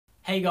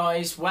Hey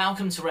guys,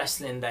 welcome to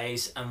Wrestling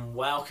Days and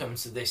welcome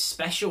to this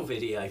special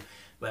video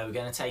where we're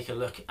going to take a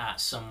look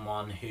at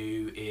someone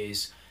who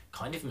is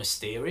kind of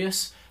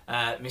mysterious.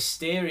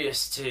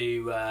 Mysterious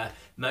to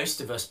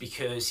most of us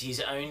because he's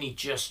only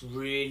just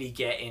really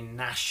getting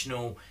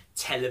national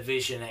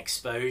television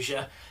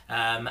exposure,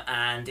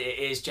 and it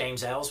is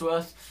James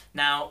Ellsworth.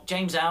 Now,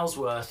 James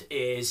Ellsworth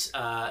is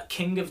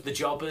king of the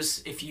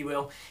jobbers, if you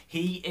will.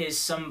 He is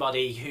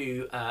somebody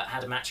who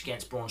had a match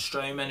against Braun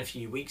Strowman a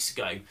few weeks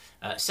ago,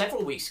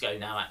 several weeks ago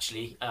now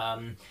actually,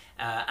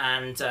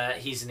 and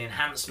he's an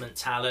enhancement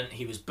talent.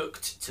 He was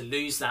booked to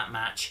lose that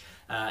match.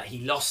 He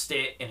lost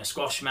it in a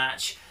squash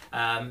match,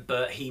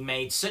 but he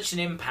made such an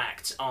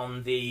impact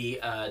on the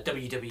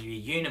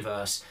WWE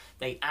universe,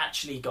 they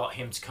actually got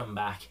him to come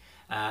back.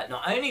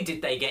 Not only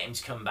did they get him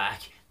to come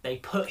back, they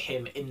put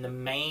him in the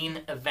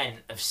main event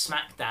of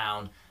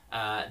SmackDown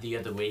the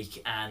other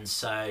week, and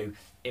so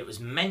it was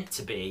meant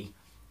to be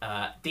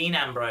Dean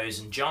Ambrose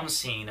and John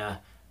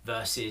Cena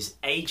versus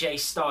AJ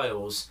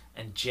Styles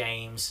and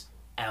James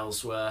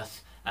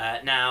Ellsworth.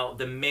 Now,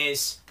 The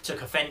Miz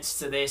took offence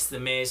to this. The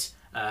Miz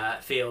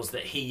feels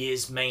that he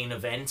is main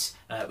event,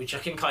 which I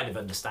can kind of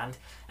understand.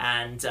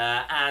 And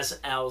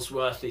as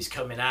Ellsworth is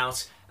coming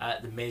out,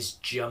 The Miz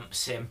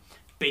jumps him,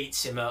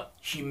 beats him up,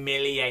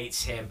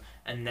 humiliates him,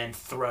 and then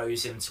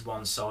throws him to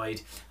one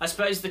side. I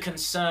suppose the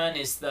concern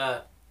is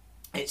that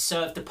it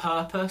served a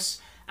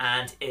purpose,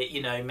 and it,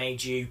 you know,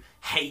 made you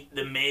hate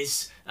The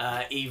Miz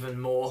even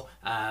more.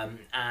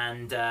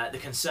 The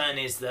concern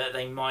is that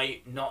they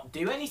might not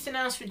do anything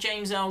else with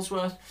James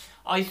Ellsworth.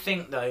 I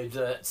think, though,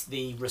 that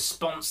the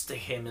response to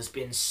him has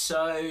been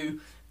so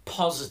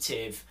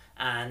positive,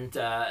 and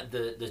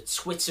the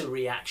Twitter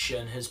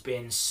reaction has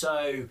been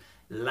so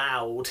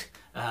loud,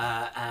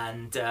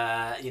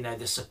 you know,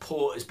 the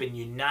support has been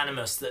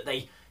unanimous that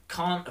they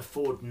can't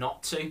afford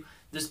not to.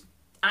 There's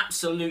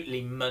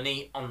absolutely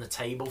money on the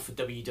table for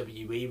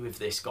WWE with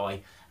this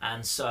guy,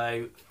 and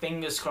so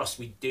fingers crossed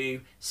we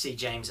do see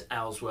James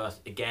Ellsworth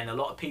again. A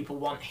lot of people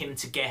want him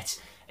to get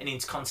an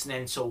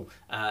Intercontinental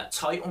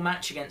title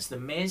match against The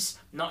Miz.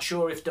 Not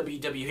sure if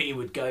WWE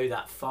would go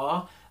that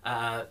far,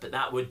 but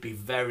that would be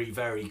very,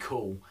 very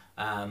cool.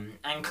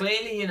 And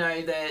clearly, you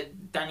know,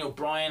 Daniel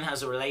Bryan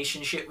has a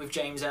relationship with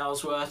James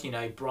Ellsworth. You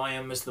know,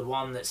 Bryan was the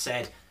one that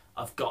said,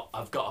 I've got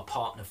a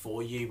partner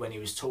for you, when he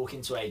was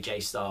talking to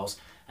AJ Styles,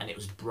 and it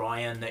was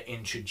Bryan that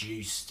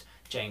introduced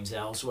James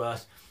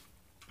Ellsworth.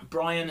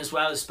 Bryan as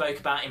well has spoke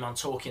about him on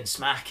Talking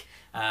Smack,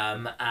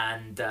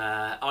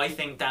 I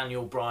think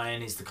Daniel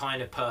Bryan is the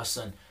kind of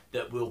person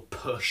that will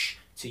push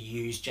to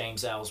use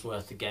James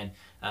Ellsworth again.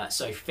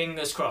 So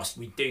fingers crossed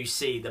we do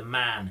see the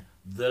man,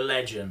 the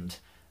legend,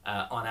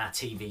 on our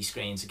TV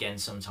screens again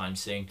sometime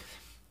soon.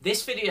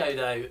 This video,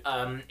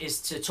 though,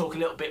 is to talk a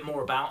little bit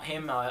more about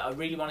him. I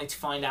really wanted to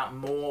find out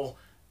more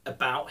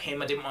about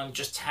him. I didn't want to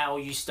just tell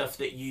you stuff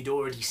that you'd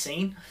already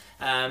seen.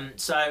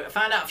 So I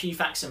found out a few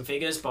facts and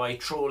figures by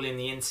trawling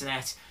the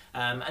internet.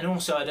 And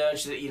also I'd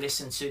urge that you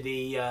listen to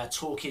the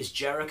Talk Is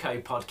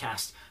Jericho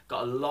podcast.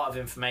 Got a lot of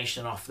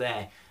information off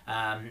there.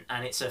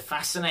 And it's a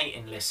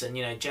fascinating listen.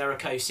 You know,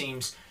 Jericho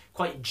seems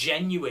quite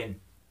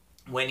genuine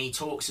when he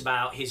talks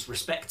about his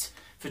respect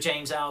for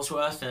James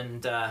Ellsworth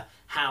and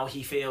how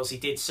he feels he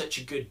did such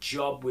a good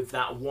job with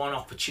that one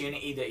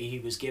opportunity that he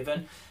was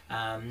given.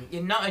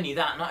 Not only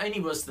that, not only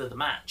was there the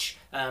match,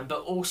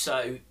 but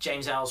also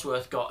James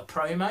Ellsworth got a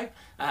promo,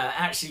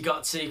 actually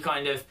got to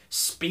kind of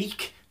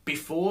speak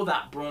before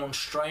that Braun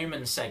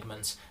Strowman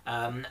segment,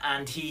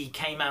 and he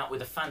came out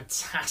with a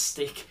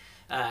fantastic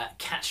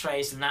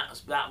catchphrase, and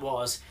that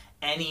was,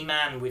 "Any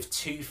man with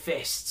two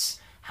fists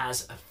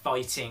has a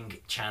fighting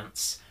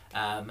chance."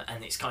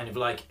 And it's kind of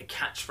like a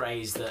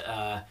catchphrase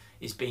that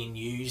is being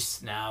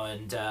used now,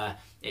 and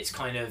it's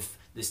kind of,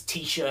 there's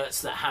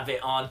t-shirts that have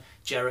it on.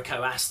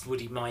 Jericho asked would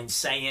he mind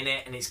saying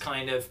it, and it's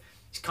kind of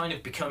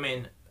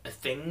becoming a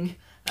thing,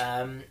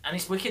 and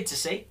it's wicked to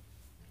see.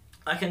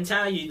 I can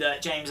tell you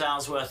that James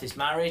Ellsworth is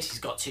married, he's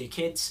got 2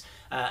 kids,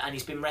 and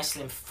he's been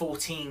wrestling for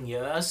 14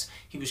 years.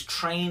 He was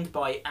trained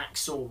by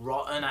Axel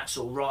Rotten.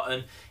 Axel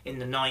Rotten in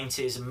the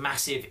 90s, a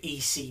massive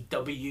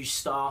ECW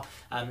star.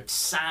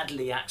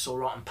 Sadly, Axel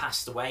Rotten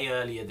passed away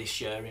earlier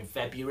this year in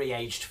February,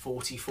 aged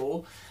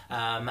 44. You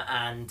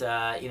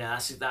know,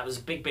 that was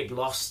a big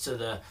loss to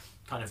the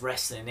kind of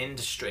wrestling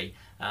industry.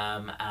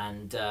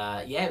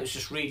 Yeah, it was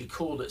just really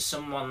cool that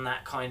someone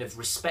that kind of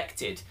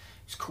respected, it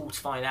was cool to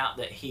find out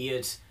that he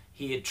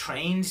had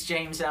trained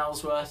James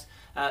Ellsworth.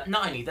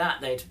 Not only that,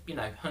 they'd, you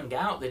know, hung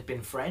out, they'd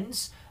been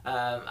friends.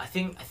 I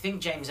think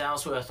James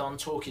Ellsworth on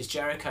Talk Is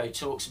Jericho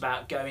talks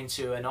about going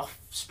to an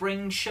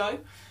Offspring show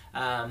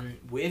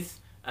with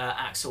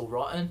Axel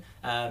Rotten.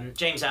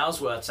 James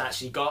Ellsworth's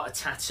actually got a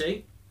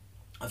tattoo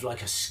of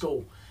like a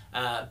skull,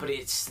 but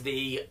it's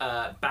the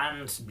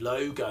band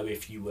logo,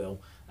 if you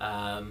will,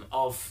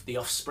 of the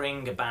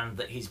Offspring, a band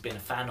that he's been a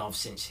fan of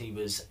since he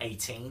was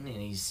 18,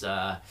 and he's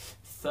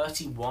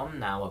 31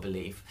 now, I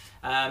believe.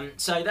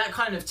 So that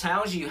kind of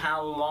tells you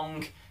how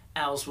long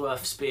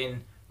Ellsworth's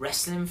been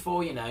wrestling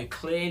for. You know,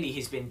 clearly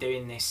he's been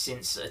doing this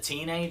since a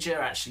teenager,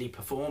 actually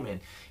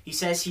performing. He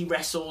says he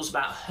wrestles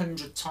about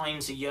 100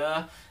 times a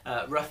year,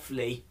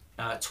 roughly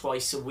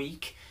twice a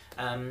week.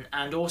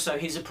 And also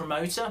he's a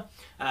promoter.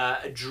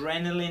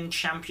 Adrenaline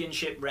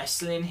Championship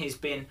Wrestling, he's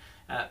been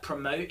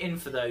promoting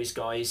for those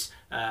guys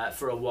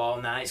for a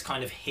while now. It's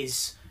kind of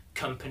his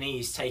company,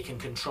 he's taken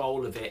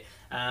control of it.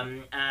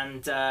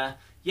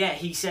 Yeah,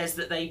 he says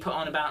that they put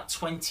on about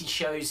 20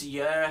 shows a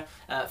year,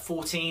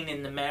 14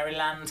 in the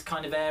Maryland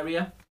kind of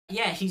area.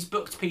 Yeah, he's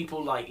booked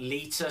people like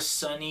Lita,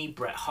 Sonny,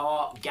 Bret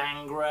Hart,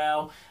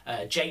 Gangrel,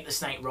 Jake the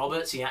Snake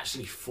Roberts. He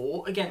actually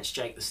fought against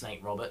Jake the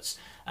Snake Roberts.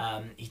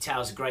 He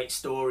tells a great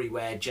story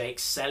where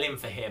Jake's selling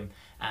for him,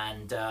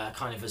 and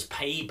kind of as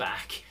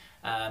payback,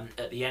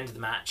 at the end of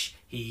the match,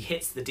 he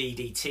hits the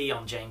DDT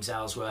on James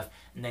Ellsworth,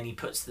 and then he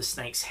puts the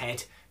snake's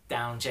head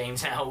down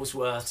James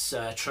Ellsworth's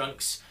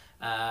trunks,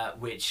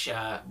 which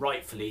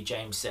rightfully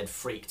James said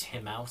freaked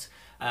him out.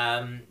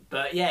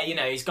 But yeah, you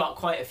know, he's got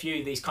quite a few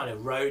of these kind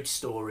of road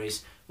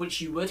stories, which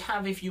you would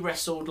have if you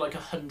wrestled like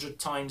 100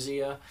 times a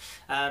year.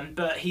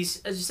 But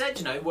he's, as I said,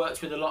 you know,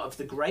 worked with a lot of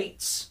the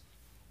greats.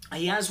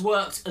 He has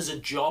worked as a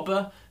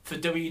jobber for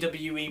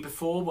WWE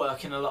before,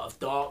 working a lot of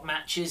dark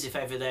matches if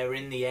ever they were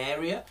in the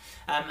area.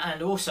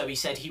 And also he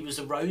said he was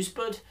a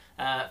rosebud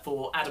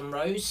for Adam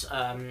Rose,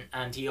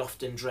 and he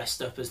often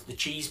dressed up as the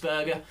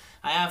Cheeseburger.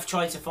 I have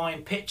tried to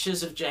find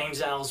pictures of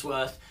James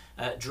Ellsworth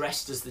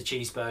dressed as the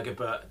Cheeseburger,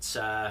 but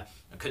I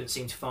couldn't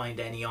seem to find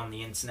any on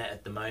the internet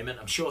at the moment.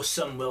 I'm sure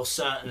some will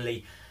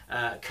certainly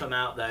come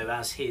out though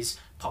as his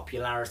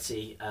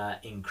popularity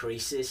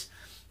increases.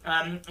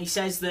 He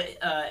says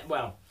that,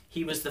 well,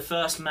 he was the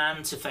first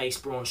man to face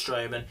Braun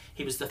Strowman.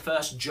 He was the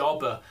first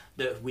jobber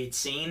that we'd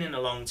seen in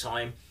a long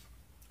time.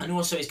 And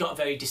also he's got a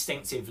very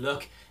distinctive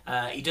look.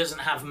 He doesn't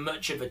have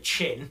much of a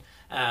chin,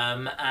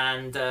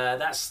 and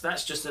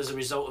that's just as a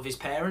result of his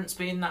parents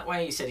being that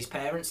way. He said his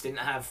parents didn't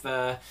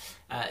have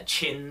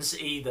chins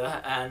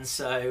either, and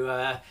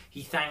so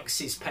he thanks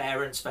his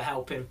parents for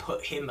helping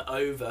put him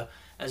over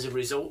as a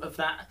result of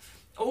that.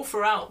 All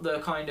throughout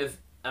the kind of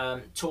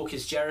Talk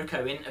Is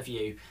Jericho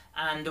interview,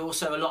 and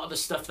also a lot of the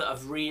stuff that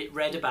I've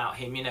read about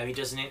him, you know, he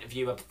does an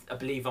interview, I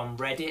believe, on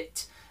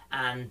Reddit,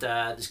 and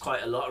there's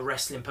quite a lot of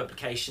wrestling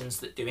publications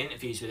that do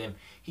interviews with him.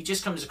 He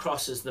just comes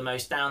across as the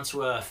most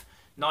down-to-earth,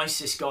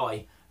 nicest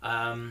guy.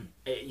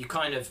 You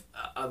kind of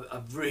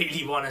I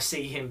really want to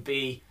see him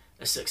be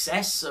a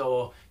success,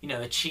 or, you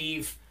know,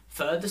 achieve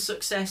further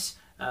success.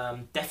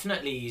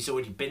 Definitely he's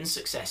already been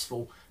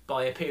successful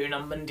by appearing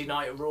on Monday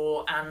Night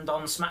Raw and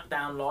on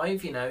SmackDown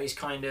Live. You know, he's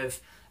kind of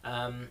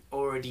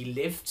already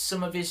lived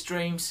some of his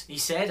dreams. He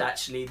said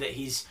actually that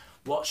he's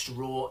watched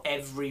Raw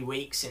every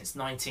week since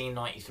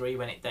 1993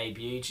 when it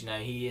debuted. You know,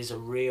 he is a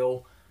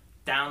real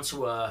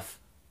down-to-earth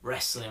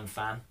wrestling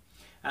fan.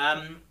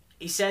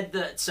 He said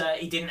that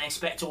he didn't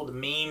expect all the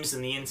memes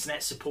and the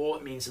internet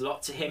support. It means a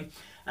lot to him.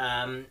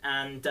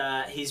 And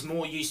he's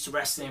more used to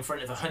wrestling in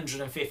front of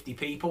 150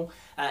 people.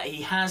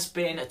 He has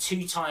been a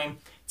two-time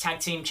tag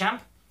team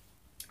champ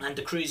and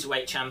a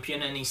cruiserweight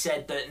champion, and he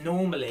said that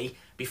normally,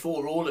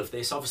 before all of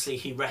this, obviously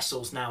he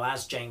wrestles now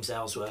as James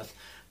Ellsworth,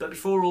 but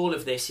before all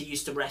of this he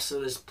used to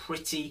wrestle as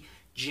Pretty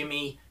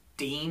Jimmy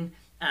Dean,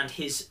 and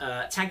his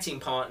tag team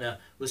partner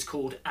was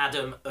called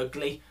Adam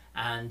Ugly,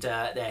 and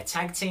their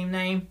tag team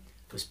name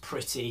was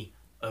Pretty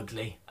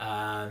Ugly,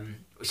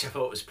 which I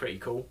thought was pretty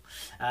cool.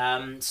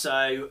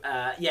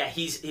 Yeah,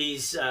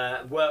 he's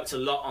worked a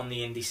lot on the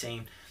indie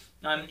scene.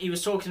 He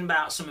was talking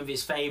about some of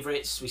his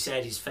favourites. We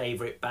said his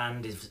favourite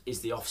band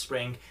is The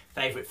Offspring.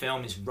 Favourite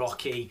film is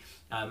Rocky.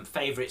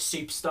 Favourite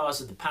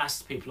superstars of the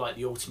past, people like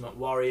The Ultimate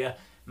Warrior,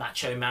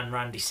 Macho Man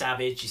Randy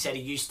Savage. He said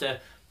he used to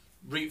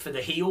root for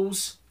the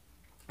heels,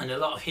 and a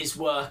lot of his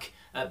work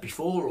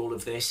before all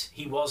of this,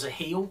 he was a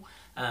heel.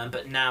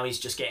 But now he's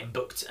just getting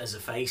booked as a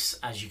face,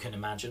 as you can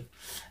imagine.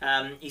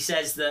 He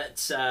says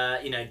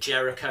that you know,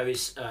 Jericho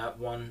is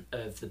one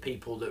of the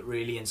people that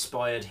really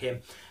inspired him,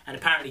 and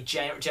apparently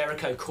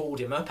Jericho called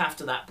him up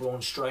after that Braun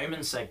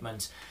Strowman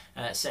segment,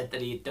 said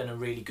that he had done a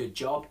really good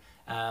job,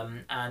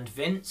 and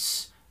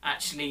Vince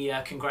actually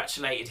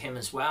congratulated him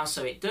as well.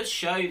 So it does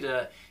show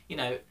that, you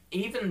know,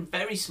 even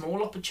very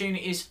small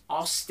opportunities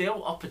are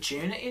still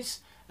opportunities,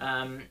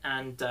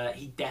 and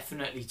he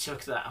definitely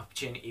took that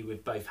opportunity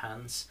with both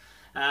hands.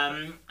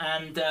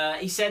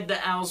 He said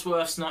that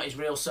Ellsworth's not his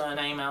real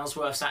surname.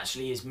 Ellsworth's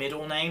actually his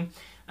middle name.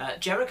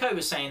 Jericho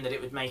was saying that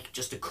it would make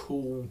just a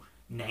cool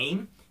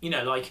name, you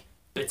know, like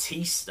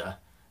Batista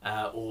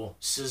or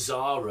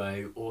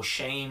Cesaro or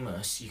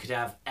Sheamus. You could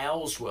have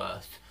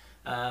Ellsworth.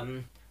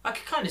 I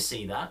could kind of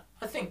see that.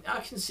 I think I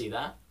can see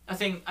that. I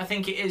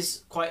think it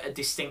is quite a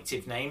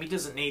distinctive name. He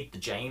doesn't need the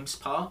James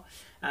part.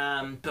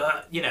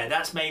 But, you know,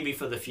 that's maybe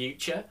for the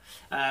future.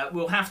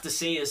 We'll have to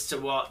see as to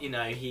what, you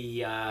know,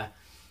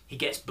 he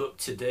gets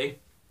booked to do.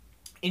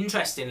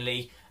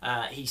 Interestingly,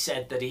 he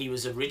said that he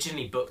was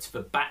originally booked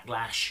for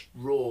Backlash,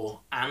 Raw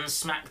and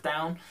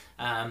SmackDown,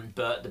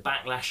 but the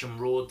Backlash and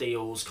Raw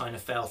deals kind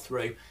of fell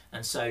through,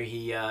 and so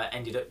he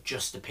ended up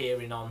just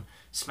appearing on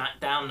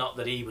SmackDown. Not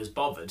that he was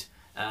bothered,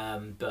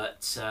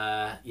 but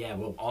yeah,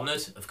 well,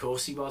 honoured, of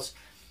course he was.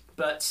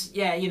 But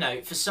yeah, you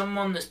know, for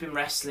someone that's been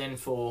wrestling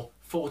for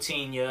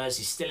 14 years,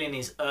 he's still in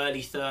his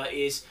early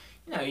 30s.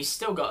 You know, he's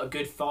still got a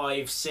good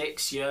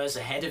 5-6 years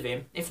ahead of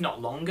him, if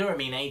not longer. I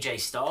mean, AJ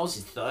Styles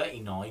is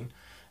 39.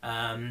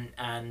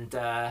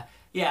 Yeah,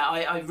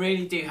 I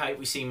really do hope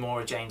we see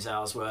more of James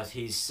Ellsworth.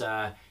 He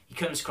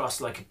comes across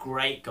like a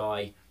great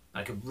guy,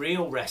 like a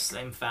real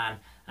wrestling fan,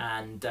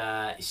 and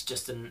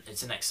it's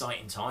an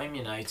exciting time,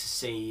 you know, to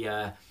see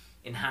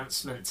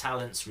enhancement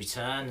talents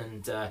return,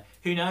 and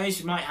who knows,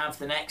 we might have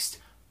the next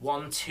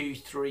 1, 2,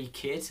 3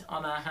 kid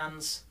on our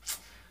hands.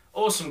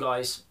 Awesome,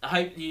 guys. I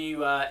hope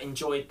you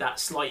enjoyed that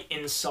slight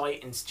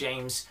insight into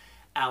James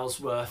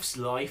Ellsworth's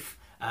life.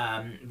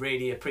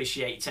 Really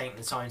appreciate you taking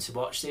the time to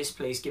watch this.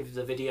 Please give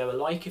the video a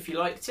like if you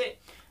liked it,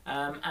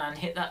 and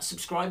hit that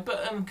subscribe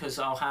button, because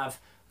I'll have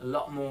a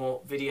lot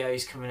more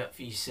videos coming up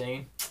for you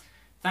soon.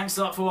 Thanks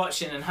a lot for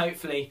watching, and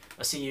hopefully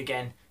I'll see you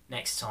again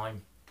next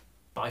time.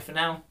 Bye for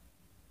now.